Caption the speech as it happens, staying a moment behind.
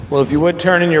Well, if you would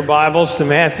turn in your Bibles to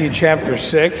Matthew chapter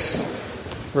 6,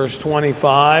 verse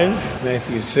 25.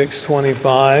 Matthew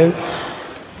 6:25.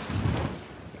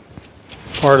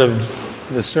 Part of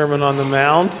the Sermon on the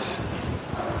Mount.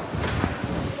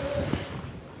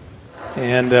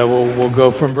 And we'll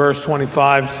go from verse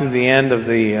 25 to the end of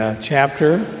the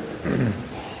chapter.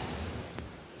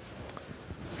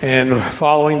 And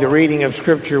following the reading of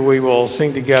Scripture, we will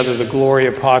sing together the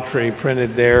Gloria Patri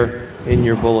printed there in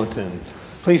your bulletin.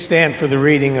 Please stand for the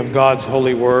reading of God's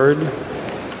holy word.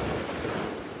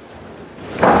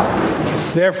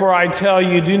 Therefore I tell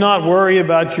you, do not worry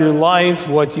about your life,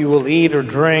 what you will eat or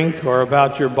drink, or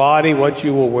about your body, what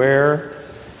you will wear.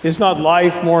 Is not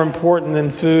life more important than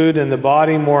food, and the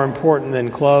body more important than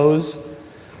clothes?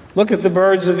 Look at the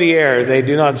birds of the air. They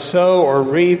do not sow or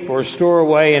reap or store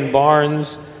away in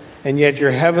barns, and yet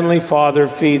your heavenly Father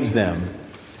feeds them.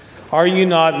 Are you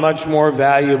not much more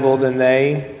valuable than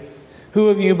they? Who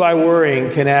of you by worrying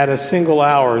can add a single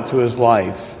hour to his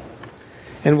life?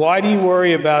 And why do you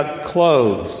worry about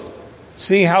clothes?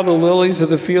 See how the lilies of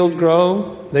the field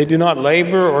grow? They do not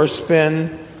labor or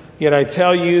spin. Yet I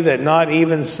tell you that not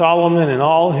even Solomon in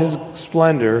all his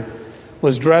splendor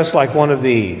was dressed like one of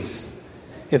these.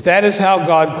 If that is how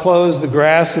God clothes the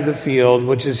grass of the field,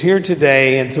 which is here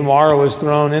today and tomorrow is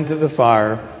thrown into the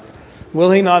fire,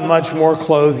 will he not much more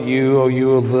clothe you, O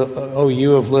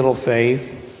you of little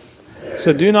faith?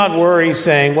 So do not worry,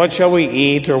 saying, what shall we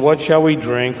eat, or what shall we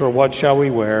drink, or what shall we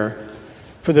wear?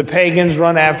 For the pagans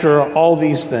run after all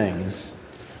these things,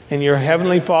 and your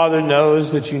heavenly Father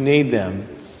knows that you need them.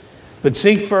 But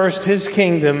seek first his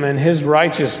kingdom and his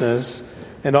righteousness,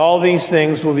 and all these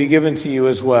things will be given to you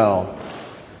as well.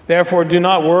 Therefore do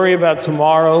not worry about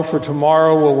tomorrow, for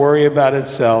tomorrow will worry about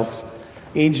itself.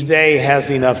 Each day has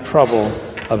enough trouble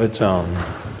of its own.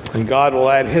 And God will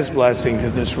add his blessing to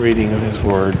this reading of his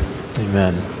word.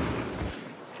 Amen.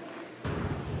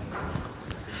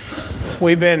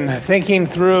 We've been thinking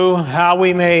through how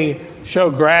we may show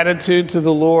gratitude to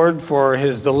the Lord for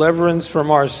his deliverance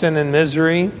from our sin and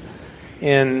misery,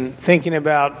 in thinking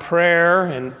about prayer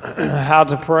and how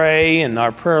to pray and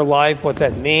our prayer life, what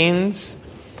that means.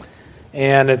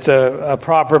 And it's a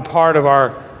proper part of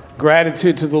our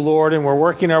gratitude to the Lord, and we're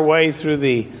working our way through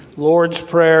the Lord's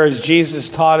Prayer as Jesus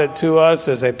taught it to us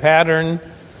as a pattern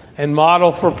and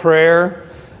model for prayer.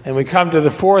 And we come to the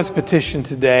fourth petition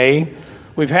today.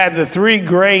 We've had the three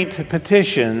great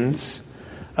petitions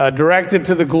directed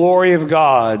to the glory of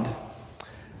God.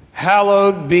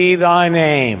 Hallowed be thy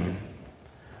name.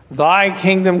 Thy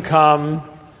kingdom come,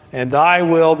 and thy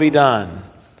will be done.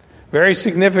 Very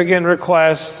significant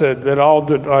requests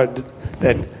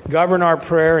that govern our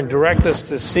prayer and direct us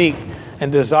to seek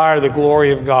and desire the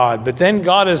glory of God. But then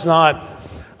God is not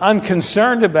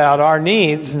unconcerned about our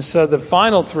needs, and so the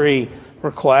final three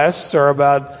requests are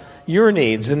about your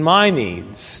needs and my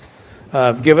needs.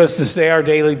 Give us this day our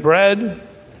daily bread.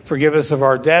 Forgive us of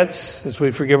our debts as we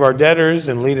forgive our debtors,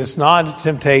 and lead us not into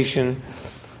temptation,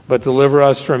 but deliver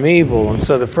us from evil. And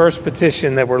so the first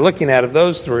petition that we're looking at of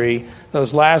those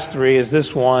last three, is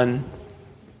this one: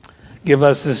 give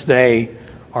us this day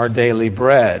our daily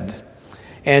bread.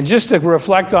 And just to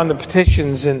reflect on the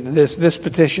petitions, in this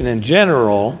petition in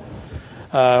general,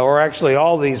 or actually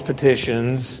all these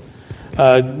petitions,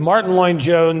 Martin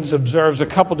Lloyd-Jones observes a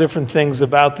couple different things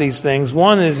about these things.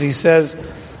 One is, he says,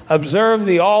 observe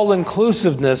the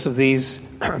all-inclusiveness of these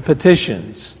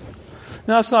petitions.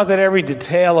 Now, it's not that every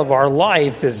detail of our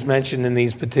life is mentioned in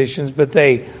these petitions, but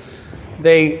they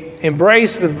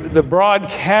embrace the broad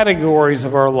categories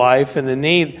of our life and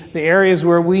the areas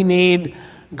where we need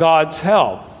God's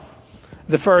help.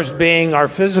 The first being our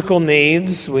physical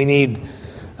needs. We need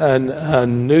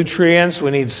nutrients.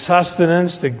 We need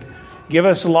sustenance to give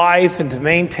us life and to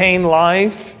maintain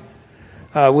life.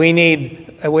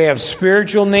 We have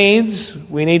spiritual needs.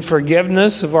 We need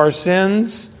forgiveness of our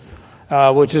sins,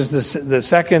 which is the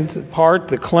second part,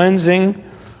 the cleansing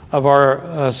of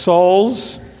our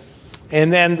souls.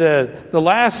 And then the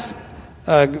last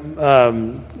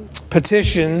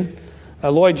petition,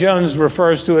 Lloyd-Jones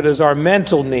refers to it as our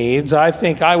mental needs. I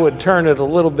think I would turn it a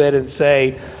little bit and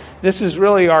say this is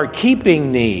really our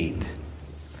keeping need.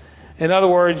 In other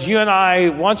words, you and I,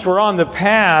 once we're on the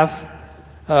path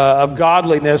of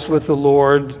godliness with the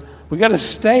Lord, we got to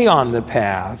stay on the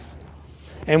path,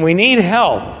 and we need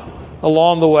help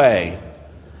along the way.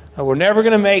 We're never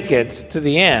going to make it to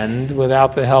the end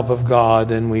without the help of God,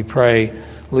 and we pray,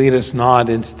 lead us not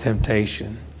into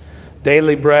temptation.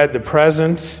 Daily bread, the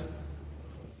present.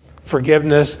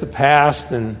 Forgiveness, the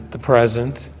past and the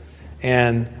present.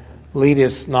 And lead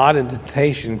us not into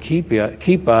temptation.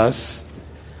 Keep us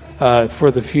for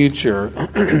the future.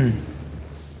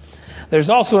 There's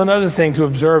also another thing to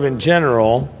observe in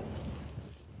general,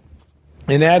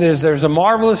 and that is there's a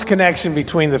marvelous connection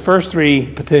between the first three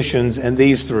petitions and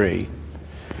these three.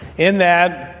 In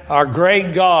that our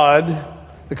great God,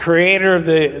 the creator of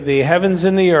the heavens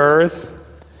and the earth,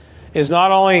 is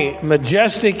not only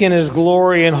majestic in his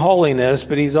glory and holiness,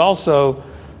 but he's also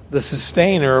the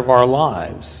sustainer of our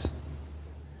lives.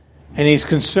 And he's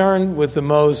concerned with the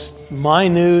most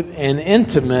minute and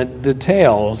intimate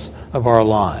details of our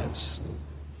lives.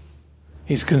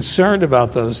 He's concerned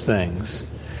about those things.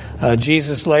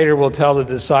 Jesus later will tell the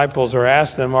disciples or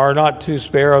ask them, "Are not 2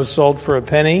 sparrows sold for a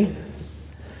penny?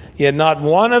 Yet not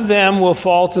one of them will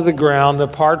fall to the ground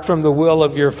apart from the will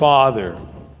of your Father.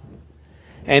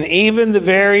 And even the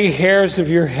very hairs of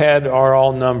your head are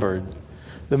all numbered."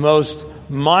 The most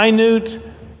minute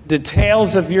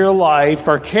details of your life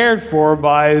are cared for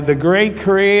by the great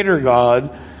Creator God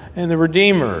and the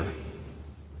Redeemer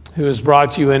who has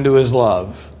brought you into his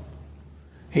love.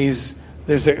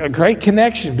 There's a great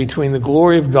connection between the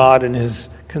glory of God and his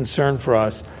concern for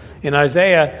us. In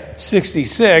Isaiah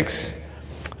 66,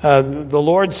 the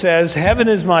Lord says, "Heaven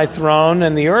is my throne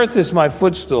and the earth is my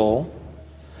footstool.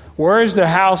 Where is the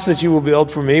house that you will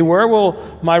build for me? Where will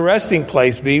my resting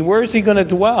place be? Where is he going to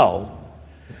dwell?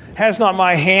 Has not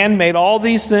my hand made all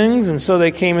these things, and so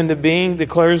they came into being,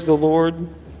 declares the Lord?"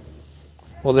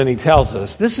 Well, then he tells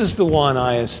us, this is the one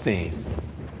I esteem.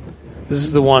 This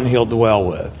is the one he'll dwell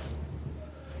with.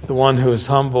 The one who is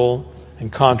humble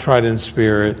and contrite in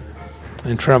spirit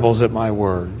and trembles at my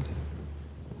word.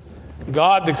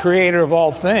 God, the creator of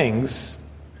all things,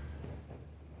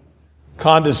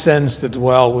 condescends to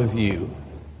dwell with you.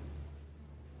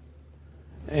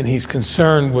 And he's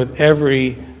concerned with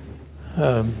every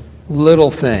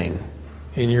little thing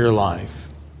in your life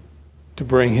to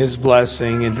bring his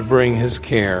blessing and to bring his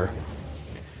care.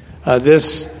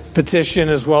 This petition,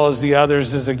 as well as the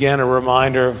others, is again a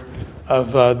reminder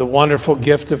of the wonderful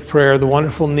gift of prayer, the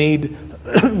wonderful need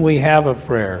we have of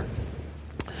prayer.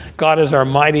 God is our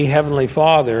mighty Heavenly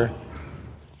Father,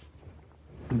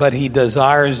 but he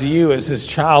desires you as his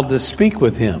child to speak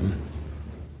with him.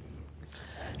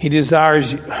 He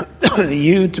desires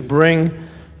you to bring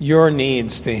your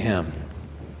needs to him.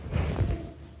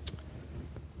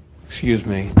 Excuse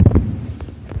me.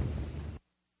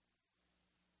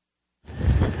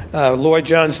 Lloyd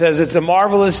Jones says, "It's a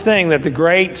marvelous thing that the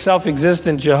great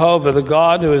self-existent Jehovah, the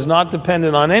God who is not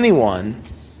dependent on anyone,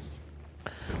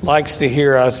 likes to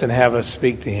hear us and have us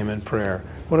speak to him in prayer."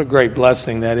 What a great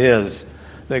blessing that is,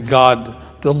 that God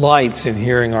delights in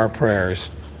hearing our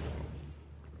prayers.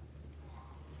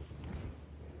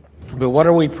 But what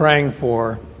are we praying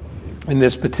for in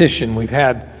this petition? We've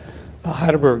had the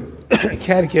Heidelberg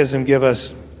Catechism give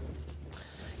us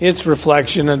its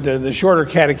reflection, and the shorter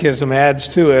catechism adds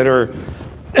to it or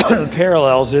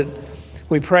parallels it.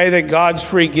 We pray that of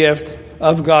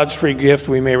God's free gift,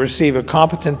 we may receive a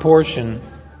competent portion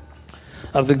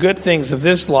of the good things of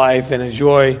this life and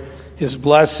enjoy his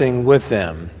blessing with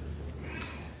them.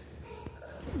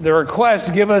 The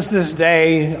request, "Give us this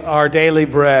day our daily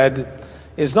bread,"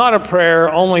 is not a prayer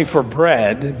only for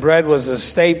bread. Bread was a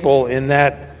staple in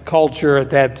that culture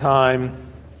at that time.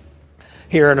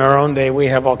 Here in our own day, we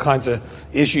have all kinds of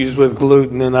issues with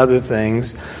gluten and other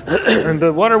things.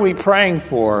 But what are we praying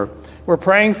for? We're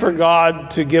praying for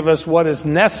God to give us what is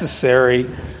necessary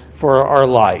for our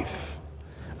life,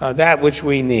 that which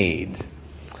we need.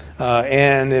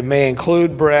 And it may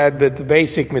include bread, but the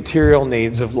basic material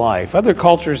needs of life. Other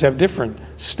cultures have different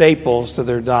staples to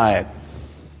their diet.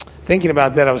 Thinking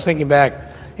about that, I was thinking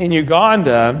back, in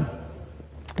Uganda,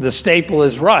 the staple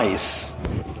is rice.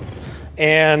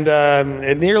 And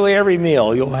at nearly every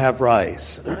meal, you'll have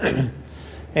rice.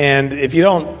 And if you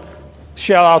don't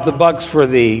shell out the bucks for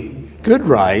the good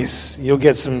rice, you'll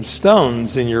get some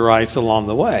stones in your rice along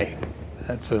the way.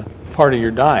 That's a part of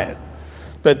your diet.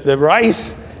 But the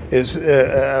rice is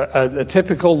a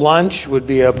typical lunch would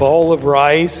be a bowl of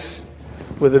rice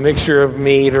with a mixture of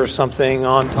meat or something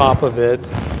on top of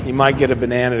it. You might get a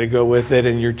banana to go with it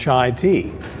and your chai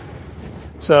tea.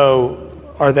 So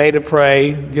are they to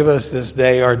pray, "Give us this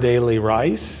day our daily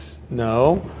rice"?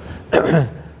 No.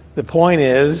 The point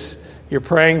is, you're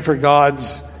praying for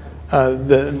God's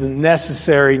the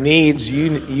necessary needs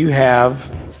you have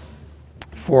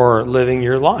for living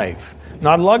your life.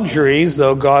 Not luxuries,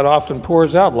 though God often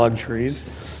pours out luxuries,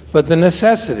 but the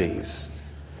necessities.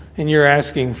 And you're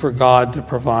asking for God to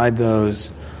provide those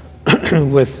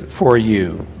for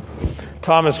you.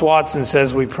 Thomas Watson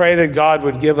says, "We pray that God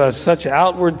would give us such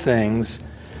outward things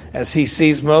as he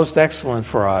sees most excellent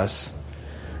for us,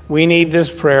 We need this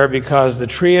prayer because the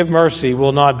tree of mercy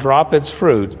will not drop its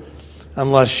fruit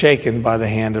unless shaken by the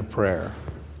hand of prayer.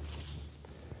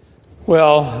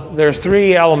 Well, there's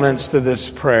three elements to this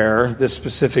prayer, this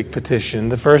specific petition.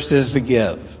 The first is to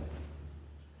give.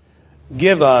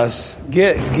 Give us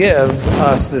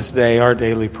this day our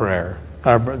daily prayer,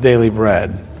 our daily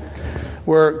bread.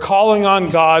 We're calling on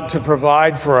God to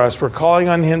provide for us. We're calling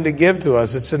on Him to give to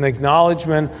us. It's an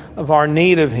acknowledgement of our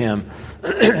need of Him.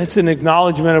 It's an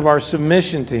acknowledgement of our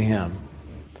submission to Him.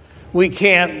 We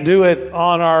can't do it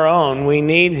on our own. We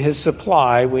need His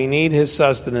supply. We need His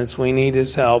sustenance. We need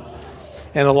His help.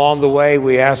 And along the way,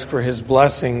 we ask for His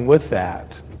blessing with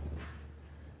that.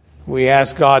 We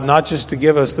ask God not just to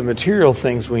give us the material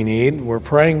things we need. We're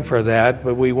praying for that.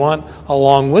 But we want,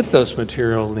 along with those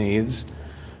material needs,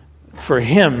 for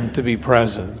Him to be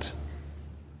present.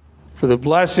 For the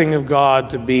blessing of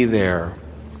God to be there.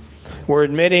 We're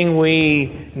admitting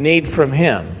we need from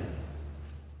Him.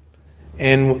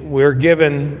 And we're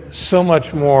given so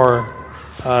much more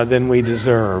than we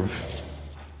deserve.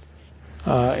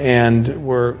 And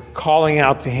we're calling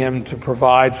out to Him to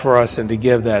provide for us and to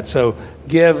give that. So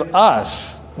give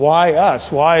us. Why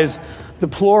us? Why is the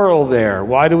plural there?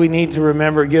 Why do we need to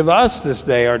remember, give us this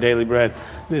day our daily bread?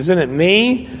 Isn't it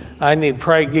me? I need to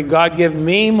pray, God, give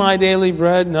me my daily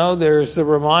bread. No, there's a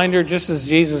reminder, just as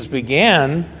Jesus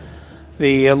began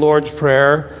the Lord's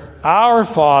Prayer, Our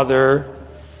Father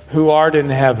who art in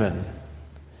heaven.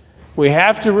 We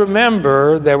have to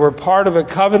remember that we're part of a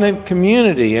covenant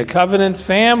community, a covenant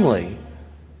family.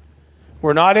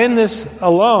 We're not in this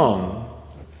alone.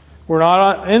 We're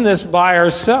not in this by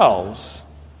ourselves.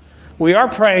 We are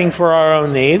praying for our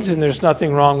own needs, and there's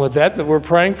nothing wrong with that, but we're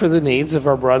praying for the needs of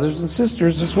our brothers and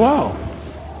sisters as well.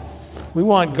 We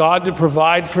want God to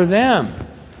provide for them.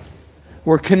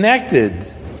 We're connected.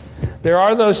 There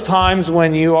are those times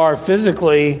when you are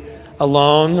physically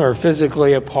alone or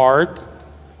physically apart.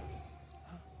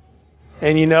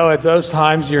 And at those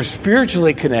times you're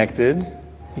spiritually connected.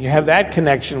 You have that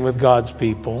connection with God's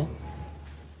people.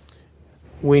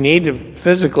 We need to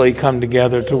physically come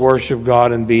together to worship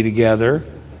God and be together.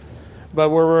 But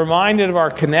we're reminded of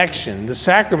our connection. The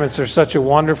sacraments are such a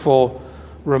wonderful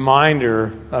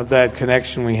reminder of that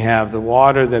connection we have. The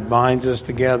water that binds us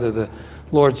together, the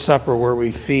Lord's Supper where we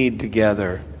feed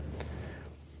together.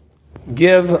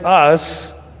 Give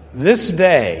us this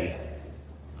day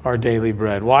our daily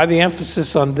bread. Why the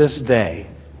emphasis on this day?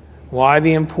 Why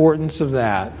the importance of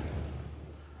that?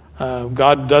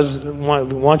 God does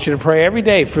want you to pray every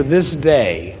day for this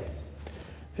day.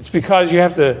 It's because you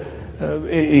have to,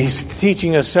 He's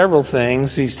teaching us several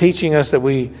things. He's teaching us that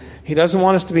He doesn't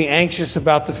want us to be anxious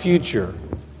about the future.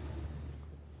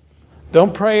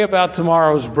 Don't pray about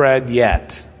tomorrow's bread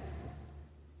yet.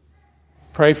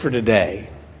 Pray for today.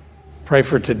 Pray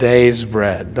for today's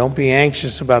bread. Don't be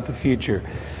anxious about the future.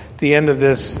 At the end of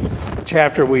this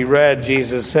chapter we read,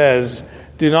 Jesus says,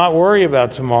 do not worry about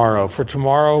tomorrow, for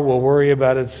tomorrow will worry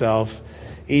about itself.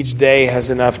 Each day has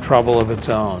enough trouble of its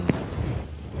own.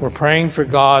 We're praying for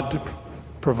God to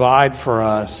provide for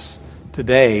us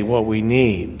today what we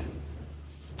need.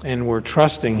 And we're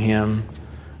trusting Him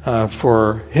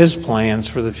for His plans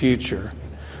for the future.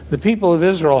 The people of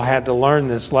Israel had to learn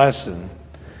this lesson.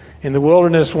 In the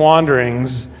wilderness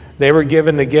wanderings, they were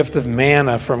given the gift of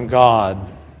manna from God.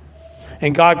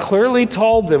 And God clearly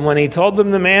told them, when He told them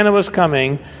the manna was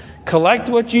coming, collect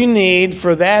what you need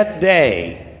for that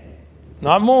day.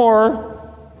 Not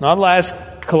more, not less.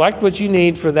 Collect what you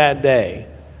need for that day.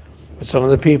 But some of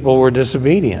the people were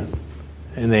disobedient.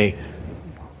 And they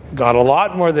got a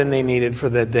lot more than they needed for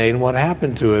that day. And what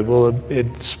happened to it? Well,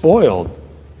 it spoiled.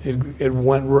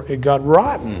 It got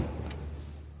rotten.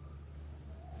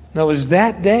 Now, it was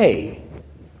that day.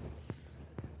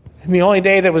 And the only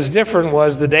day that was different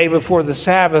was the day before the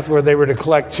Sabbath, where they were to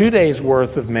collect 2 days'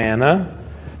 worth of manna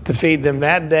to feed them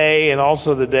that day, and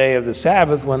also the day of the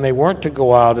Sabbath when they weren't to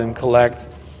go out and collect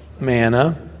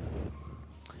manna.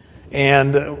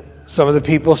 And some of the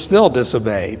people still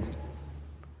disobeyed.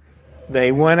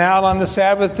 They went out on the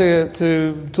Sabbath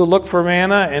to look for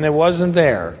manna, and it wasn't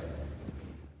there,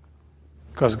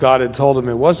 because God had told them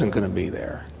it wasn't going to be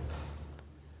there.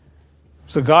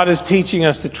 So God is teaching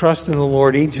us to trust in the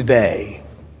Lord each day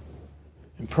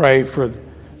and pray for,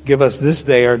 give us this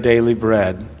day our daily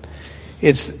bread.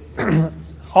 It's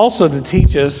also to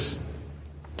teach us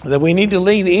that we need to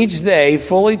lead each day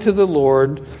fully to the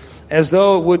Lord as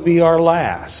though it would be our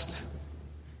last.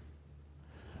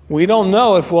 We don't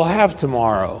know if we'll have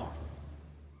tomorrow.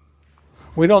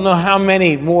 We don't know how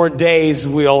many more days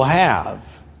we'll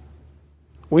have.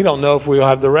 We don't know if we'll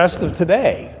have the rest of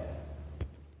today.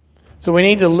 So we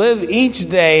need to live each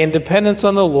day in dependence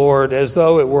on the Lord as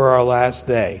though it were our last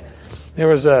day. There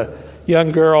was a young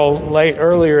girl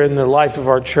earlier in the life of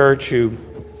our church who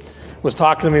was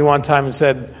talking to me one time and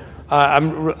said,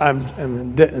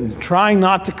 I'm trying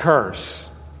not to curse.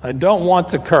 I don't want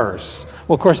to curse.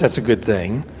 Well, of course, that's a good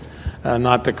thing,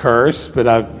 not to curse.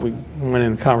 But we went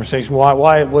in a conversation.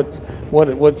 Why?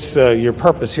 What's your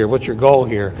purpose here? What's your goal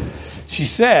here? She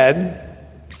said,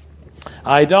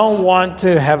 I don't want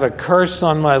to have a curse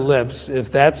on my lips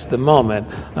if that's the moment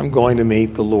I'm going to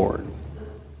meet the Lord.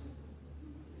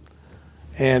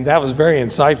 And that was very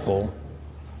insightful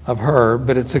of her,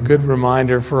 but it's a good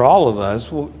reminder for all of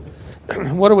us.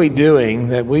 What are we doing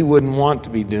that we wouldn't want to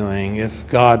be doing if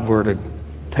God were to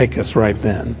take us right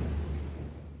then?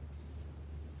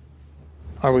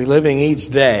 Are we living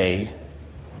each day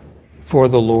for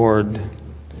the Lord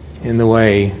in the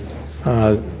way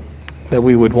that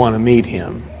we would want to meet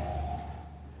Him?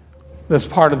 That's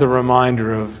part of the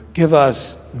reminder of, give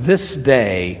us this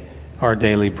day our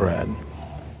daily bread.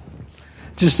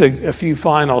 Just a few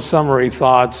final summary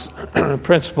thoughts,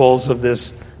 principles of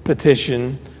this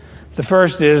petition. The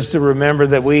first is to remember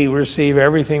that we receive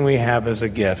everything we have as a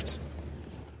gift.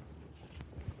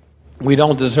 We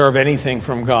don't deserve anything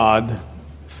from God,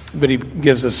 but He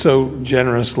gives us so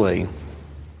generously.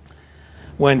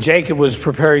 When Jacob was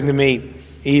preparing to meet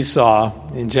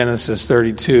Esau in Genesis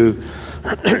 32,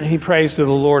 he prays to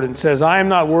the Lord and says, I am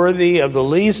not worthy of the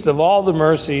least of all the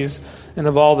mercies and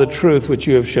of all the truth which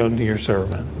you have shown to your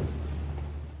servant.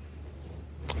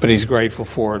 But he's grateful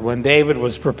for it. When David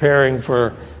was preparing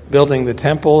for building the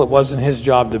temple, it wasn't his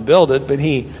job to build it, but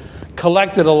he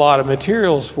collected a lot of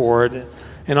materials for it.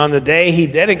 And on the day he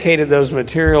dedicated those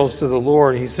materials to the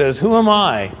Lord, he says, who am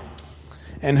I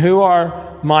and who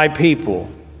are my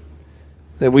people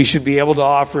that we should be able to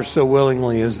offer so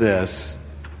willingly as this?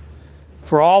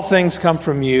 For all things come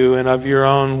from you, and of your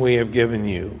own we have given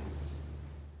you.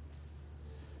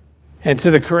 And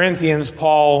to the Corinthians,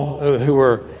 Paul, who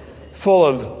were full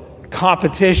of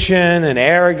competition and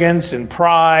arrogance and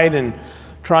pride and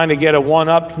trying to get a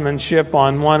one-upmanship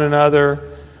on one another,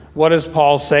 what does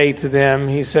Paul say to them?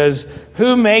 He says,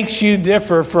 who makes you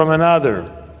differ from another?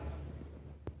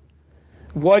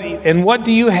 What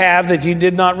do you have that you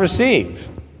did not receive?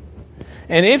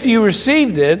 And if you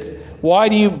received it, why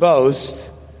do you boast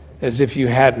as if you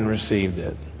hadn't received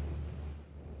it?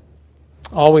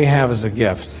 All we have is a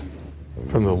gift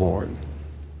from the Lord.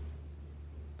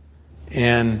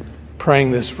 And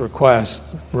praying this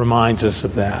request reminds us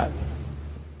of that.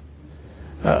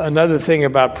 Another thing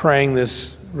about praying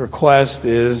this request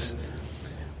is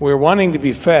we're wanting to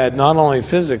be fed not only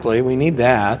physically, we need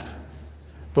that,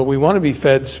 but we want to be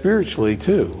fed spiritually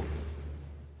too.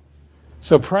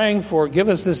 So praying for, give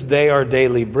us this day our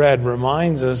daily bread,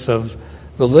 reminds us of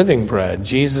the living bread.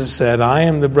 Jesus said, I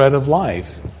am the bread of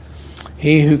life.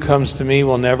 He who comes to me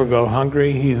will never go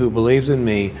hungry. He who believes in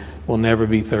me will never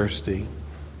be thirsty.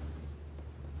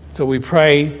 So we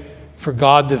pray for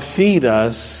God to feed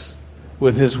us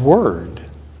with His Word,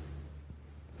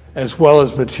 as well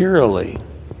as materially.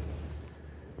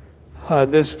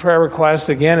 This prayer request,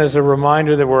 again, is a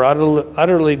reminder that we're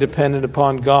utterly dependent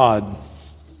upon God.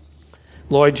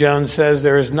 Lloyd Jones says,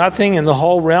 there is nothing in the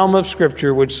whole realm of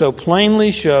Scripture which so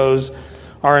plainly shows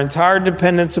our entire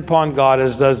dependence upon God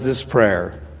as does this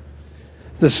prayer.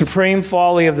 The supreme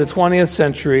folly of the 20th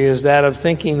century is that of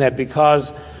thinking that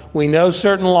because we know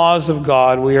certain laws of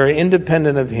God, we are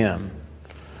independent of Him.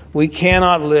 We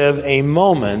cannot live a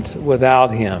moment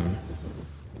without Him.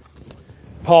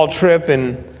 Paul Tripp,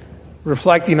 in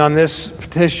reflecting on this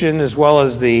petition as well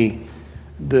as the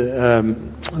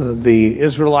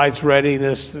Israelites'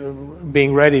 readiness,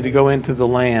 being ready to go into the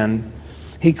land,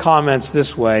 he comments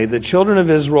this way: the children of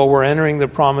Israel were entering the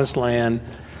promised land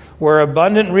where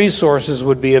abundant resources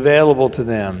would be available to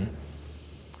them,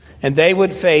 and they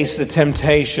would face the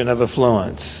temptation of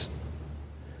affluence.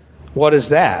 What is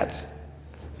that?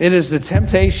 It is the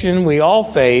temptation we all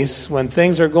face when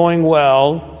things are going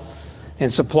well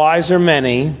and supplies are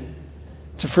many,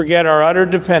 to forget our utter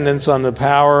dependence on the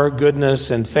power,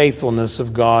 goodness, and faithfulness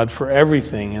of God for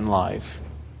everything in life.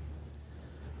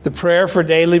 The prayer for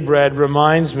daily bread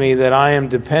reminds me that I am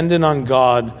dependent on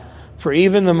God for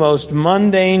even the most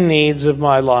mundane needs of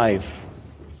my life.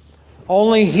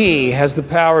 Only He has the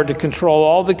power to control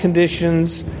all the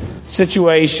conditions,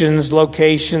 situations,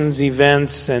 locations,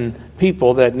 events, and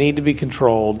people that need to be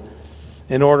controlled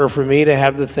in order for me to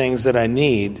have the things that I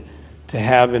need to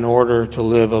have in order to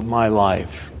live my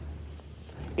life.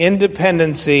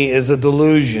 Independency is a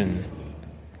delusion.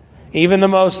 Even the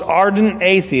most ardent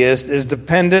atheist is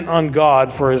dependent on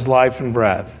God for his life and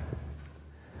breath.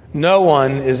 No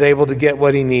one is able to get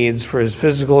what he needs for his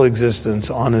physical existence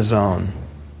on his own.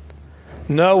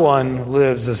 No one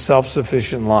lives a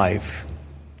self-sufficient life.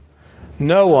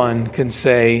 No one can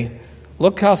say,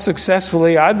 look how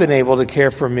successfully I've been able to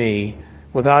care for me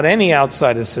without any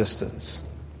outside assistance.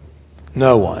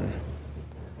 No one.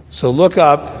 So look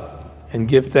up and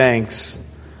give thanks.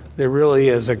 There really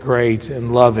is a great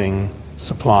and loving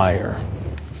supplier.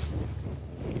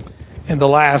 And the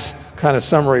last kind of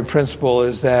summary principle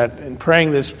is that in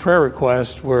praying this prayer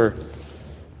request, we're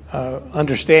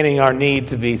understanding our need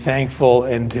to be thankful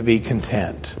and to be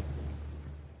content.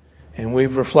 And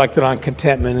we've reflected on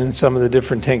contentment in some of the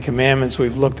different Ten Commandments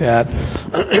we've looked at.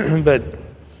 But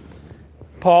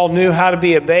Paul knew how to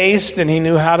be abased and he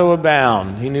knew how to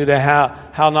abound. He knew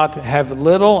how not to have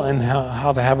little and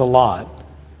how to have a lot.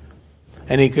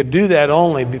 And he could do that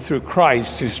only through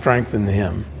Christ who strengthened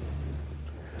him.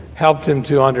 Helped him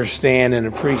to understand and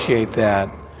appreciate that.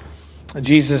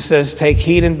 Jesus says, take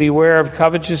heed and beware of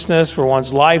covetousness, for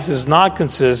one's life does not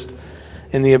consist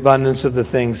in the abundance of the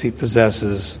things he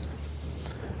possesses.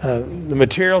 The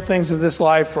material things of this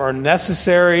life are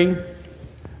necessary,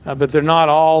 but they're not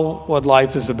all what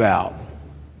life is about.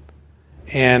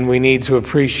 And we need to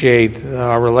appreciate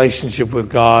our relationship with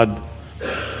God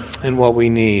and what we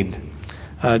need.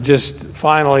 Just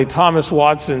finally, Thomas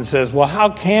Watson says, well, how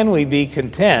can we be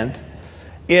content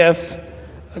if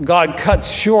God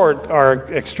cuts short our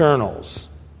externals?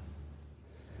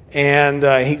 And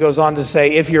he goes on to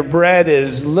say, if your bread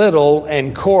is little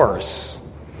and coarse,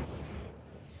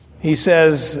 he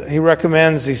says,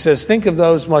 think of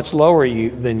those much lower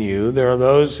than you. There are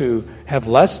those who have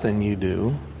less than you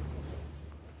do.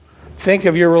 Think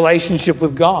of your relationship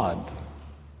with God.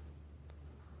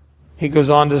 He goes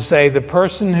on to say, the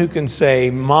person who can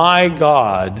say, my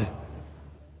God,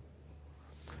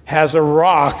 has a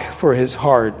rock for his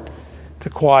heart to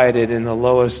quiet it in the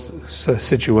lowest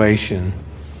situation.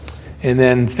 And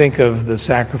then think of the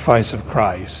sacrifice of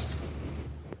Christ.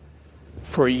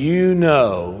 For you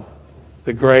know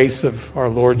the grace of our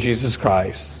Lord Jesus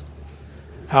Christ,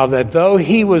 how that though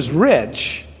he was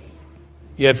rich,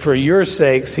 yet for your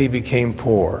sakes he became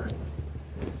poor,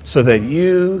 so that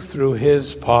you, through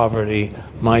his poverty,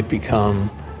 might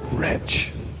become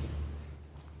rich.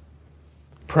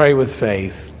 Pray with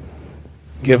faith.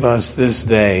 Give us this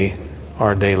day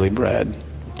our daily bread.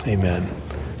 Amen.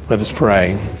 Let us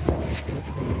pray.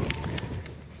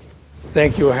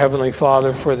 Thank you, Heavenly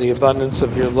Father, for the abundance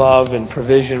of your love and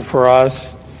provision for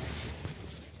us.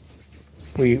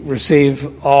 We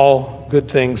receive all good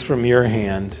things from your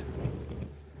hand.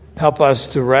 Help us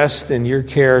to rest in your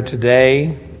care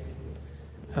today,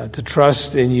 to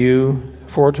trust in you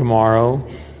for tomorrow,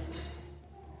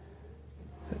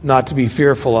 not to be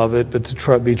fearful of it, but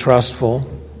to be trustful.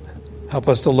 Help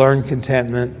us to learn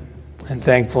contentment and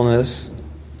thankfulness.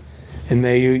 And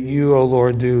may you, O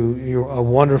Lord, do a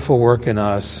wonderful work in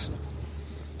us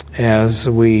as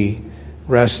we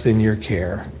rest in your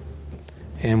care.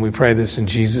 And we pray this in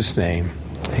Jesus' name.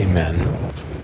 Amen.